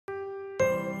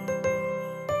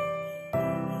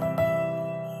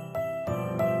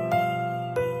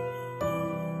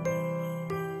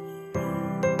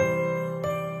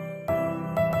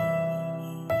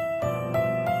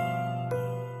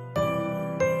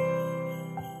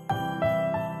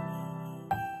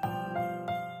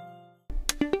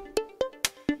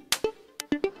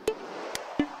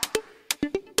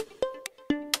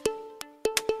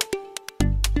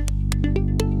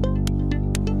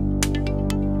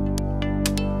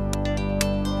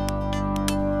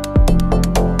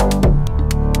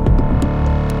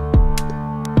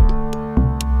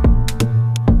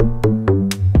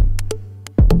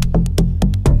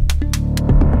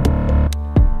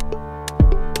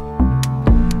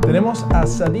Tenemos a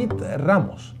Sadit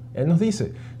Ramos. Él nos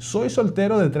dice, soy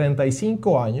soltero de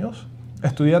 35 años,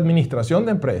 estudié Administración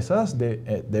de empresas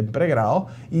de pregrado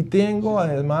y tengo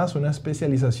además una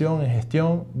especialización en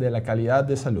gestión de la calidad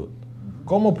de salud.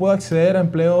 ¿Cómo puedo acceder a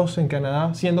empleos en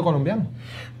Canadá siendo colombiano?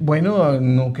 Bueno,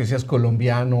 no que seas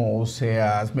colombiano o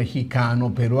seas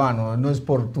mexicano, peruano, no es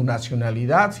por tu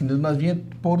nacionalidad, sino es más bien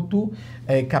por tu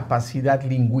capacidad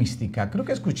lingüística. Creo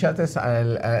que escuchaste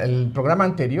el programa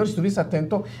anterior, si estuviste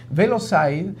atento, velo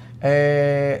Sadit,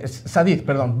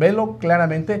 velo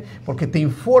claramente porque te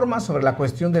informa sobre la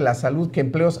cuestión de la salud, qué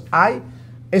empleos hay.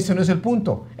 Ese no es el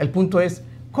punto es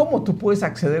cómo tú puedes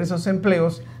acceder a esos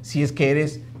empleos si es que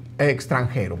eres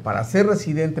extranjero. Para ser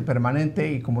residente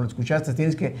permanente, y como lo escuchaste,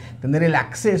 tienes que tener el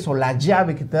acceso, la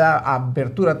llave que te da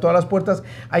apertura a todas las puertas.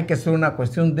 Hay que hacer una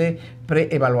cuestión de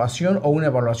preevaluación o una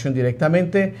evaluación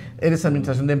directamente. Eres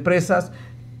administración de empresas.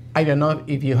 I don't know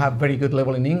if you have very good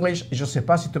level in English. Je sais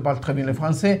pas si tu parles très bien le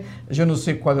français. Yo no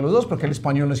sé cuál de los dos, porque el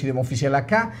español no es idioma oficial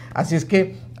acá. Así es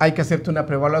que hay que hacerte una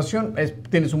preevaluación.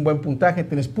 Tienes un buen puntaje,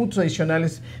 tienes puntos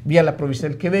adicionales vía la provincia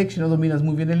del Quebec. Si no dominas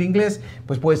muy bien el inglés,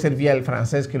 pues puede ser vía el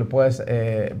francés que lo puedes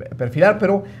perfilar,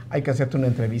 pero hay que hacerte una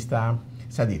entrevista,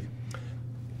 Sadit.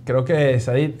 Creo que,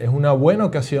 Sadit, es una buena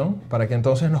ocasión para que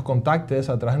entonces nos contactes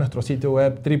a través de nuestro sitio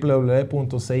web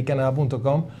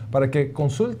www.cicanada.com para que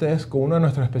consultes con uno de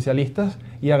nuestros especialistas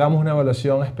y hagamos una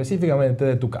evaluación específicamente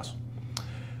de tu caso.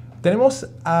 Tenemos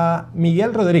a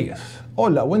Miguel Rodríguez.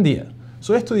 Hola, buen día.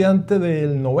 Soy estudiante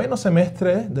del 9º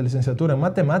semestre de licenciatura en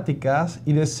matemáticas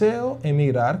y deseo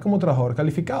emigrar como trabajador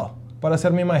calificado para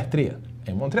hacer mi maestría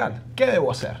en Montreal. ¿Qué debo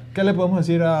hacer? ¿Qué le podemos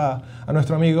decir a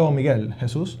nuestro amigo Miguel?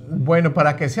 Jesús. Bueno,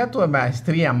 para que sea tu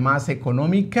maestría más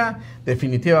económica,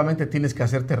 definitivamente tienes que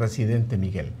hacerte residente,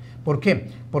 Miguel. ¿Por qué?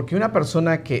 Porque una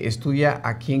persona que estudia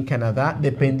aquí en Canadá,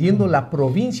 dependiendo la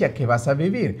provincia que vas a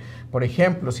vivir, por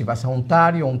ejemplo, si vas a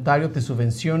Ontario, Ontario te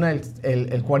subvenciona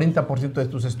el 40% de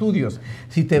tus estudios.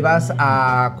 Si te vas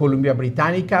a Columbia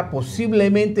Británica,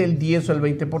 posiblemente el 10 o el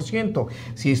 20%.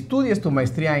 Si estudias tu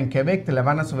maestría en Quebec, te la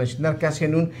van a subvencionar casi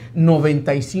en un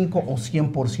 95 o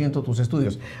 100% tus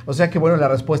estudios. O sea que, bueno, la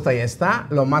respuesta ya está.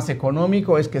 Lo más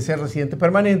económico es que ser residente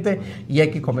permanente y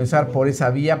hay que comenzar por esa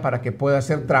vía para que puedas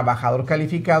ser trabajador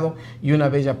calificado y una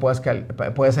vez ya puedas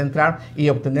entrar y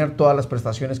obtener todas las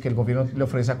prestaciones que el gobierno le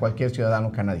ofrece a cualquier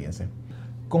ciudadano canadiense.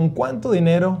 ¿Con cuánto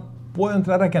dinero puedo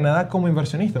entrar a Canadá como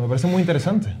inversionista? Me parece muy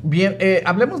interesante. Bien,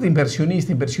 hablemos de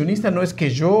inversionista. Inversionista no es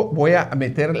que yo voy a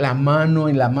meter la mano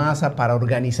en la masa para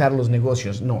organizar los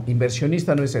negocios. No,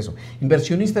 inversionista no es eso.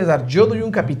 Inversionista es dar, yo doy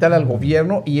un capital al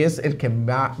gobierno y es el que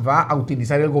va a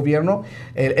utilizar el gobierno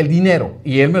el dinero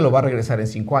y él me lo va a regresar en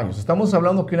 5 años. Estamos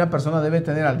hablando que una persona debe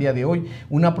tener al día de hoy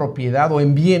una propiedad o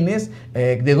en bienes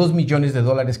de $2 millones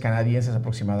canadienses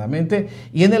aproximadamente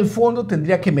y en el fondo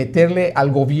tendría que meterle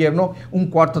al gobierno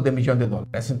 $250,000.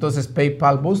 Entonces,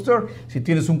 PayPal Booster, si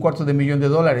tienes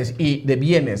 $250,000 y de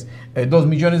bienes $2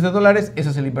 millones, ese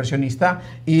es el inversionista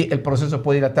y el proceso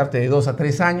puede dilatarte de 2 a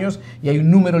 3 años y hay un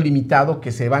número limitado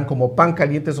que se van como pan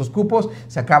caliente esos cupos,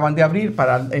 se acaban de abrir,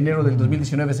 para enero del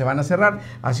 2019 se van a cerrar,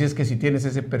 así es que si tienes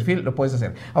ese perfil lo puedes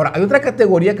hacer. Ahora, hay otra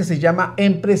categoría que se llama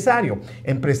empresario.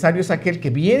 Empresario es aquel que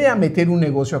viene a meter un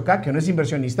negocio acá, que no es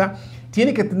inversionista,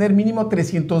 tiene que tener mínimo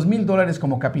 $300,000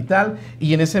 como capital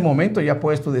y en ese momento ya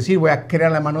puedes tú decir, voy a crear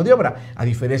la mano de obra. A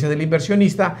diferencia del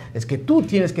inversionista, es que tú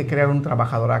tienes que crear un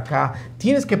trabajador acá,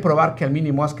 tienes que probar que al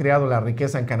mínimo has creado la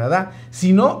riqueza en Canadá,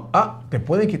 si no, te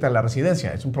pueden quitar la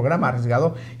residencia. Es un programa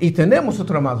arriesgado y tenemos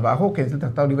otro más bajo, que es el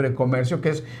Tratado de Libre Comercio, que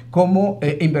es como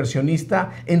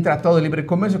inversionista en Tratado de Libre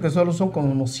Comercio, que solo son como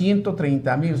unos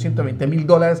 $130,000 o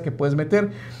 $120,000 que puedes meter.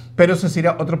 Pero eso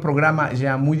sería otro programa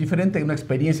ya muy diferente, una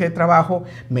experiencia de trabajo,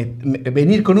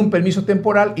 venir con un permiso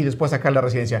temporal y después sacar la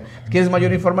residencia. ¿Quieres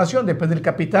mayor información? Depende del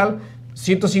capital,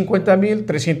 $150,000,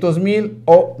 $300,000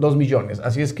 o $2 millones.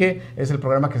 Así es que es el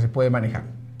programa que se puede manejar.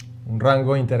 Un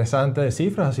rango interesante de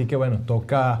cifras, así que bueno,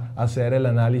 toca hacer el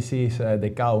análisis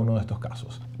de cada uno de estos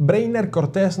casos. Brainer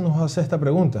Cortés nos hace esta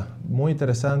pregunta, muy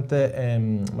interesante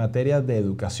en materia de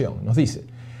educación. Nos dice,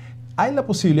 ¿hay la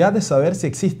posibilidad de saber si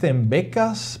existen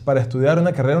becas para estudiar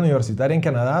una carrera universitaria en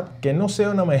Canadá que no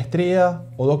sea una maestría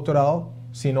o doctorado,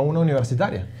 sino una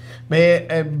universitaria?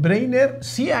 Brainer,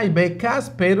 sí hay becas,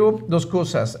 pero dos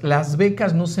cosas. Las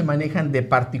becas no se manejan de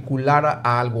particular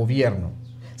al gobierno.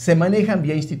 Se manejan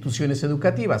vía instituciones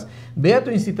educativas. Ve a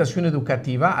tu institución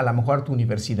educativa, a lo mejor a tu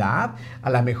universidad, a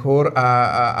lo mejor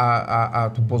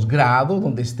a tu posgrado,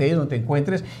 donde estés, donde te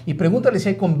encuentres, y pregúntale si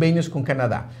hay convenios con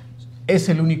Canadá. Es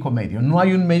el único medio. No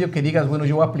hay un medio que digas, bueno,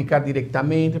 yo voy a aplicar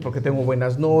directamente porque tengo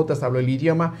buenas notas, hablo el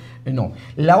idioma. No.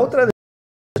 La otra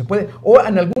puede, o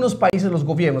en algunos países los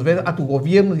gobiernos, ves a tu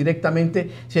gobierno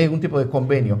directamente si hay algún tipo de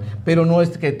convenio, pero no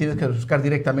es que tienes que buscar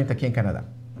directamente aquí en Canadá.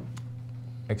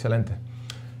 Excelente.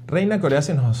 Reina Corea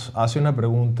nos hace una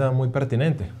pregunta muy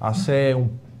pertinente. Hace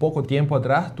un poco tiempo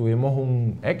atrás tuvimos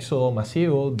un éxodo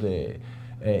masivo de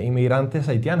inmigrantes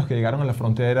haitianos que llegaron a la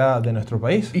frontera de nuestro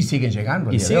país. Y siguen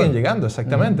llegando. Y siguen llegando,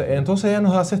 exactamente. Entonces ella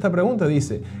nos hace esta pregunta,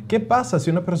 dice, ¿qué pasa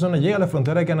si una persona llega a la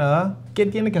frontera de Canadá? ¿Qué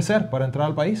tiene que hacer para entrar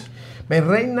al país?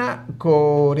 Reina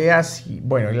Corea, sí.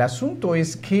 Bueno, el asunto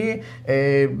es que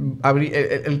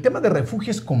el tema de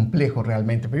refugio es complejo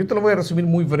realmente, pero yo te lo voy a resumir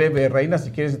muy breve, Reina, si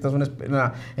quieres, esta es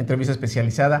una entrevista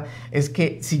especializada. Es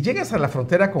que si llegas a la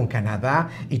frontera con Canadá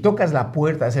y tocas la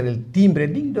puerta, hacer el timbre,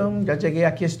 ding dong, ya llegué,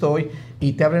 aquí estoy,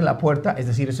 y te abren la puerta, es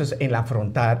decir, eso es en la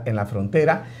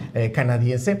frontera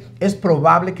canadiense, es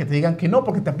probable que te digan que no,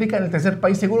 porque te aplican el tercer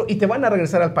país seguro y te van a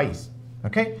regresar al país.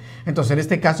 ¿Ok? Entonces, en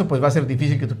este caso, pues va a ser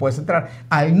difícil que tú puedas entrar.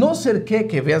 Al no ser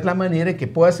que veas la manera en que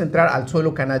puedas entrar al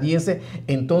suelo canadiense,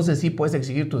 entonces sí puedes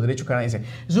exigir tu derecho canadiense.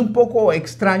 Es un poco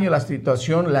extraño la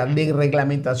situación, la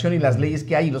reglamentación y las leyes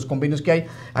que hay y los convenios que hay.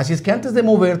 Así es que antes de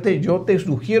moverte, yo te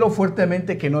sugiero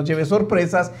fuertemente que no lleves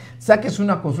sorpresas, saques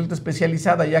una consulta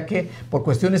especializada, ya que por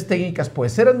cuestiones técnicas puede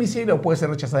ser admisible o puede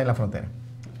ser rechazada en la frontera.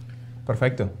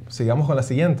 Perfecto. Sigamos con la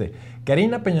siguiente.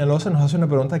 Karina Peñalosa nos hace una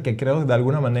pregunta que creo que de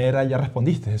alguna manera ya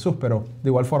respondiste, Jesús, pero de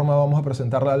igual forma vamos a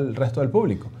presentarla al resto del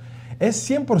público. ¿Es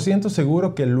 100%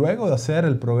 seguro que luego de hacer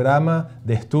el programa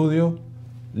de estudio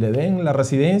le den la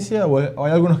residencia o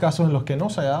hay algunos casos en los que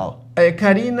no se haya dado?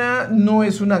 Karina, no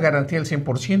es una garantía del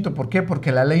 100%. ¿Por qué?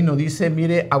 Porque la ley no dice,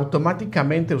 mire,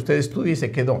 automáticamente usted estudia y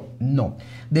se quedó. No.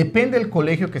 Depende del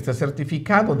colegio que esté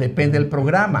certificado, depende del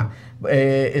programa,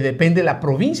 depende de la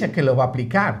provincia que lo va a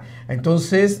aplicar.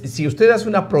 Entonces, si usted hace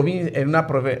una provincia,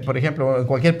 por ejemplo, en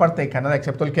cualquier parte de Canadá,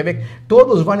 excepto el Quebec,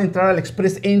 todos van a entrar al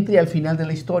Express Entry al final de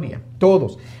la historia.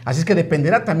 Todos. Así es que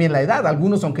dependerá también la edad.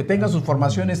 Algunos, aunque tengan sus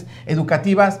formaciones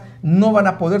educativas, no van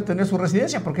a poder tener su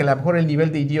residencia porque a lo mejor el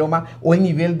nivel de idioma o el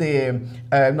nivel de,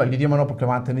 no, el idioma no, porque lo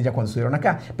van a tener ya cuando estuvieron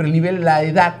acá, pero el nivel, la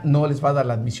edad no les va a dar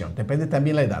la admisión, depende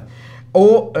también la edad.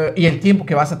 Y el tiempo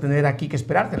que vas a tener aquí que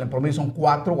esperarte, en el promedio son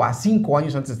 4 a 5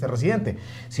 años antes de ser residente.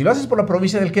 Si lo haces por la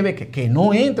provincia del Quebec, que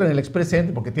no entra en el Express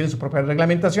Entry porque tiene su propia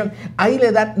reglamentación, ahí la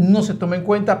edad no se toma en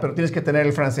cuenta, pero tienes que tener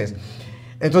el francés.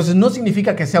 Entonces, no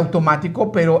significa que sea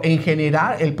automático, pero en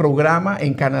general el programa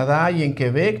en Canadá y en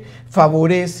Quebec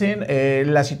favorecen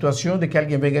la situación de que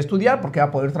alguien venga a estudiar porque va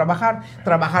a poder trabajar.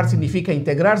 Trabajar significa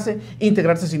integrarse.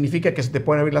 Integrarse significa que se te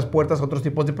pueden abrir las puertas a otros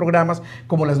tipos de programas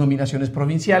como las nominaciones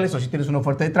provinciales o si tienes una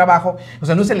oferta de trabajo. O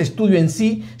sea, no es el estudio en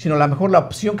sí, sino a lo mejor la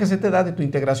opción que se te da de tu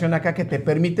integración acá que te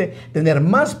permite tener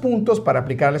más puntos para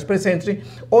aplicar al Express Entry,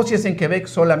 o si es en Quebec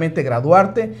solamente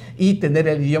graduarte y tener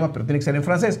el idioma, pero tiene que ser en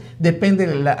francés. Depende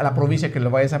de la provincia que lo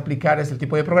vayas a aplicar, es el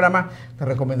tipo de programa. Te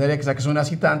recomendaría que saques una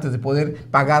cita antes de poder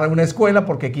pagar a una escuela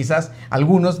porque quizás a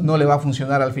algunos no le va a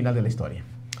funcionar al final de la historia.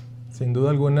 Sin duda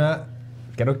alguna,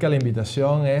 creo que la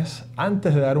invitación es,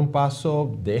 antes de dar un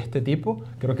paso de este tipo,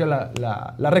 creo que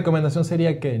la recomendación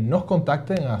sería que nos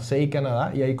contacten a CI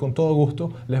Canadá y ahí con todo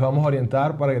gusto les vamos a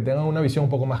orientar para que tengan una visión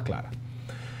un poco más clara.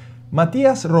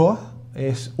 Matías Roa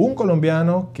es un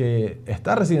colombiano que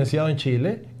está residenciado en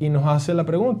Chile y nos hace la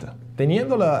pregunta: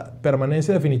 teniendo la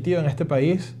permanencia definitiva en este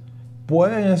país,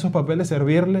 ¿pueden esos papeles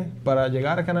servirle para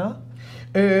llegar a Canadá?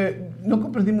 No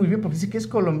comprendí muy bien porque dice que es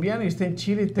colombiano y está en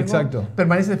Chile y tengo Exacto.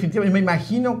 permanencia definitiva. Y me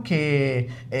imagino que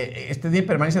tiene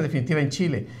permanencia definitiva en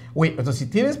Chile. Oye, entonces si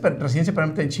tienes residencia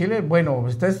permanente en Chile, bueno,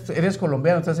 eres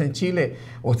colombiano, estás en Chile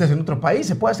o estás en otro país,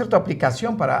 se puede hacer tu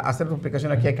aplicación para hacer tu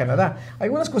aplicación aquí a Canadá. Hay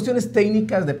algunas cuestiones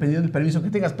técnicas dependiendo del permiso que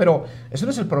tengas, pero eso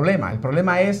no es el problema. El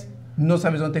problema es no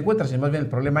sabes dónde te encuentras, sino más bien el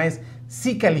problema es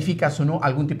si calificas o no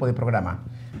algún tipo de programa.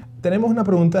 Tenemos una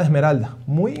pregunta de Esmeralda,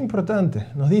 muy importante.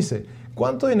 Nos dice: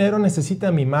 ¿cuánto dinero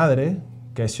necesita mi madre,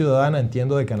 que es ciudadana,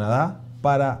 entiendo, de Canadá,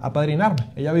 para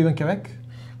apadrinarme? Ella vive en Quebec.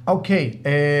 Ok,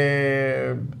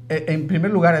 en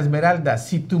primer lugar, Esmeralda,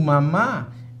 si tu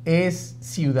mamá es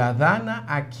ciudadana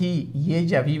aquí y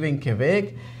ella vive en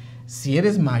Quebec, si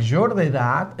eres mayor de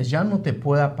edad, ya no te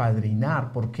puede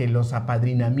apadrinar porque los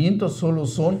apadrinamientos solo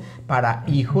son para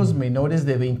hijos menores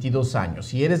de 22 años.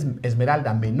 Si eres,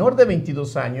 Esmeralda, menor de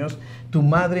 22 años, tu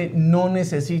madre no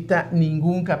necesita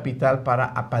ningún capital para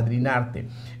apadrinarte.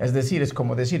 Es decir, es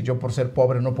como decir, yo por ser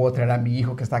pobre no puedo traer a mi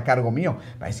hijo que está a cargo mío.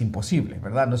 Es imposible,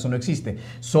 ¿verdad? No, eso no existe.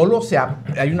 Solo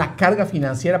hay una carga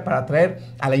financiera para traer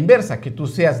a la inversa, que tú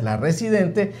seas la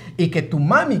residente y que tu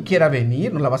mami quiera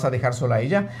venir, no la vas a dejar sola a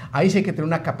ella. ahí sí hay que tener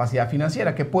una capacidad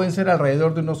financiera, que pueden ser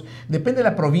alrededor de unos, depende de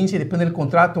la provincia y depende del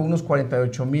contrato, unos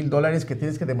 $48,000 que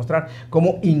tienes que demostrar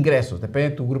como ingresos, depende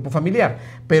de tu grupo familiar.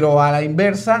 Pero a la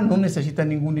inversa, no necesitas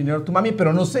ningún dinero tu mami,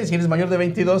 pero no sé, si eres mayor de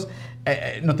 22,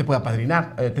 no te puede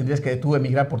apadrinar, tendrías que tú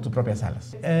emigrar por tus propias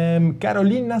alas.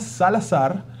 Carolina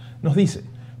Salazar nos dice,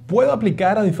 ¿puedo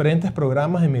aplicar a diferentes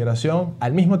programas de inmigración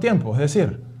al mismo tiempo? Es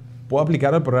decir, ¿puedo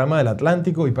aplicar al programa del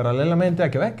Atlántico y paralelamente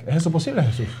a Quebec? ¿Es eso posible,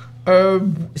 Jesús?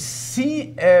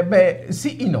 Sí,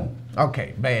 sí y no. Ok,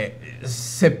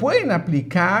 se pueden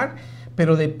aplicar,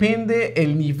 pero depende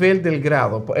el nivel del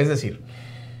grado. Es decir,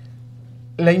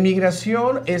 la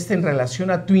inmigración es en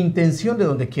relación a tu intención de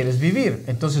dónde quieres vivir.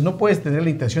 Entonces no puedes tener la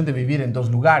intención de vivir en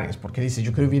dos lugares, porque dices,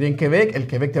 yo quiero vivir en Quebec, el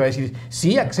Quebec te va a decir,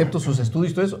 sí, acepto sus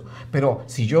estudios y todo eso, pero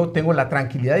si yo tengo la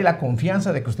tranquilidad y la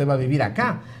confianza de que usted va a vivir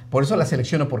acá, por eso la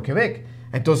selecciono por Quebec.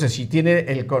 Entonces, si tiene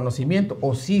el conocimiento,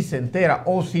 o si se entera,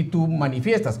 o si tú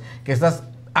manifiestas que estás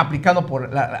aplicando por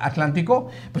el Atlántico,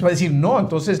 pues va a decir, no,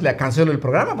 entonces le cancelo el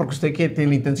programa porque usted tiene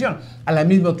la intención. Al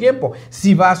mismo tiempo,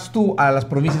 si vas tú a las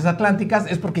provincias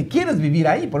atlánticas es porque quieres vivir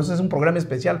ahí, por eso es un programa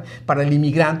especial para el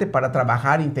inmigrante, para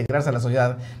trabajar, integrarse a la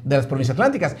sociedad de las provincias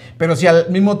atlánticas. Pero si al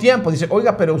mismo tiempo dice,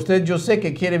 oiga, pero usted yo sé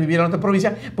que quiere vivir en otra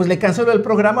provincia, pues le cancelo el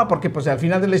programa porque pues al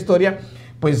final de la historia,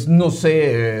 pues no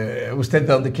sé usted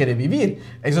de dónde quiere vivir.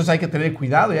 Eso hay que tener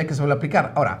cuidado y hay que saberlo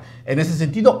aplicar. Ahora, en ese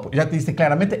sentido, ya te diste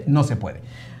claramente, no se puede.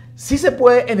 Sí se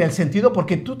puede en el sentido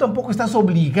porque tú tampoco estás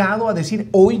obligado a decir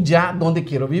hoy ya dónde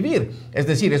quiero vivir. Es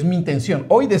decir, es mi intención.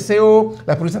 Hoy deseo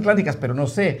las provincias atlánticas, pero no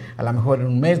sé, a lo mejor en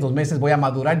un mes, 2 meses voy a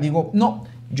madurar y digo, no,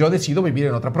 yo decido vivir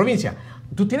en otra provincia.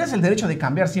 Tú tienes el derecho de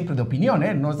cambiar siempre de opinión,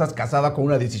 ¿eh? No estás casada con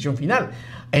una decisión final.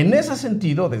 En ese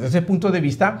sentido, desde ese punto de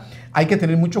vista, hay que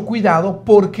tener mucho cuidado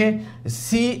porque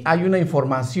si hay una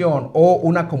información o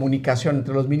una comunicación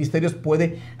entre los ministerios,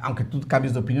 puede, aunque tú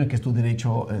cambies de opinión, que es tu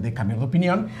derecho de cambiar de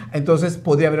opinión, entonces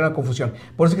podría haber una confusión.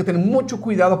 Por eso hay que tener mucho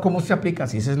cuidado cómo se aplica,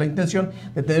 si esa es la intención,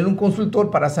 de tener un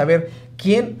consultor para saber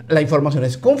quién la información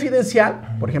es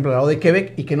confidencial, por ejemplo, el lado de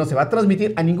Quebec, y que no se va a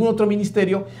transmitir a ningún otro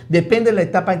ministerio, depende de la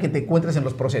etapa en que te encuentres en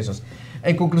los procesos.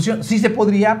 En conclusión, sí se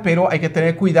podría, pero hay que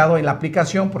tener cuidado en la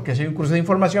aplicación, porque si hay un cruce de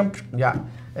información, ya,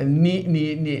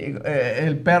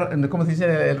 el perro, ¿cómo se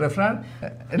dice el refrán?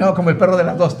 No, como el perro de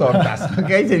las dos tortas, ¿ok?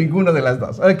 De ninguno de las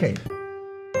dos, ok.